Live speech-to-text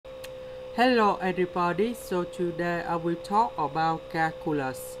Hello everybody, so today I will talk about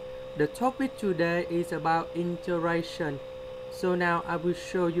calculus. The topic today is about integration. So now I will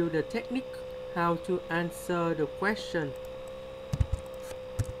show you the technique how to answer the question.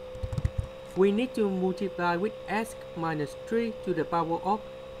 We need to multiply with x minus 3 to the power of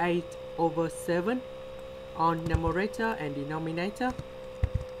 8 over 7 on numerator and denominator.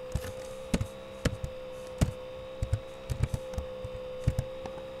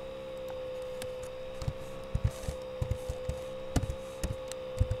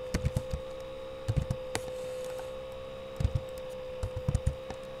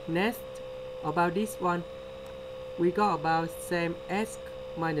 Next, about this one, we got about same x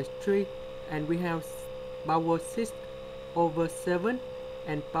minus 3 and we have power 6 over 7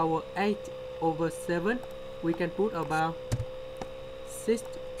 and power 8 over 7. We can put about 6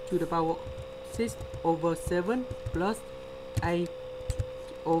 to the power 6 over 7 plus 8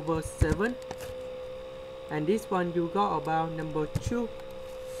 over 7, and this one you got about number 2.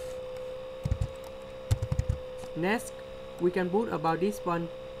 Next, we can put about this one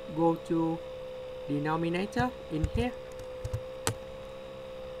go to denominator in here.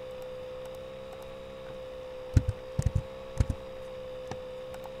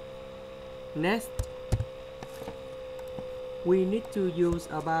 Next, we need to use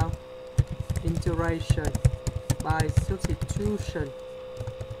about integration by substitution.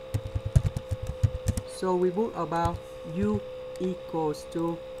 So we put about u equals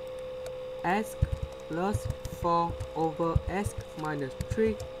to x plus 4 over x minus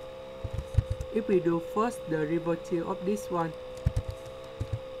 3. If we do first the derivative of this one,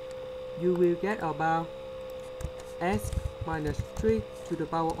 you will get about x minus 3 to the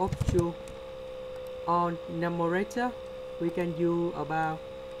power of 2. On numerator, we can use about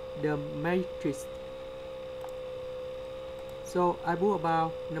the matrix. So I put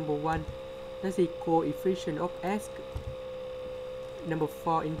about number 1, that's the coefficient of x, number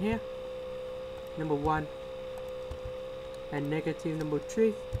 4 in here, number 1, and negative number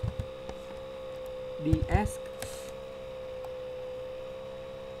 3 dx.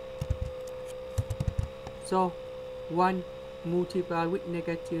 So 1 multiplied with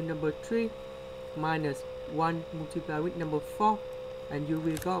negative number 3 minus 1 multiplied with number 4, and you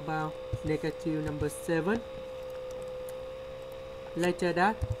will go about negative number 7. Later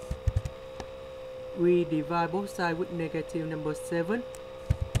that, we divide both sides with negative number 7.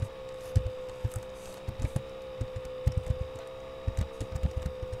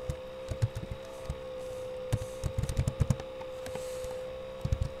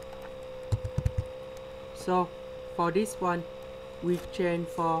 So for this one, we change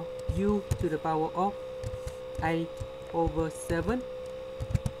for u to the power of 8 over 7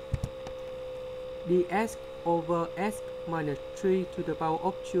 dx over x minus 3 to the power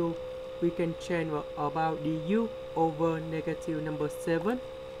of 2. We can change about du over negative number 7.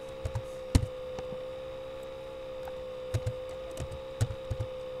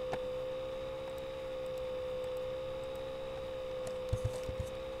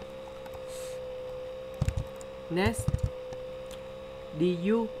 Next,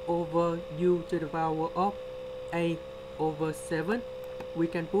 du over u to the power of 8 over 7. We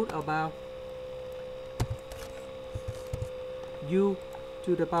can put about u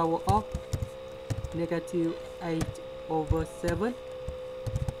to the power of negative 8 over 7.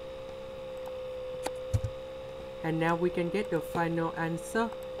 And now we can get the final answer.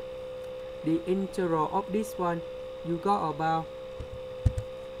 The integral of this one, you got about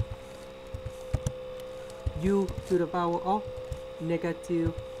u to the power of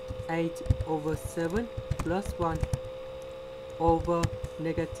negative 8 over 7 plus 1 over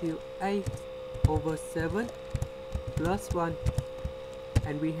negative 8 over 7 plus 1,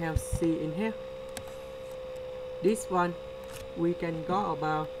 and we have c in here. This one we can go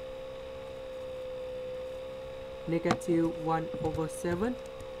about negative 1 over 7.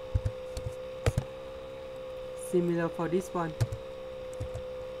 Similar for this one.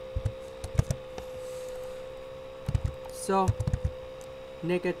 So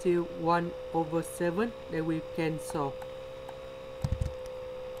negative 1 over 7 that we cancel,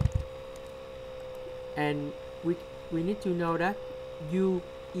 and we need to know that u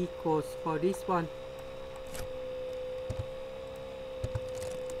equals for this one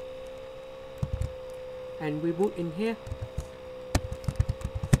and we put in here,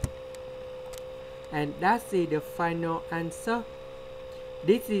 and that's the final answer.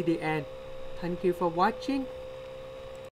 This is the end. Thank you for watching.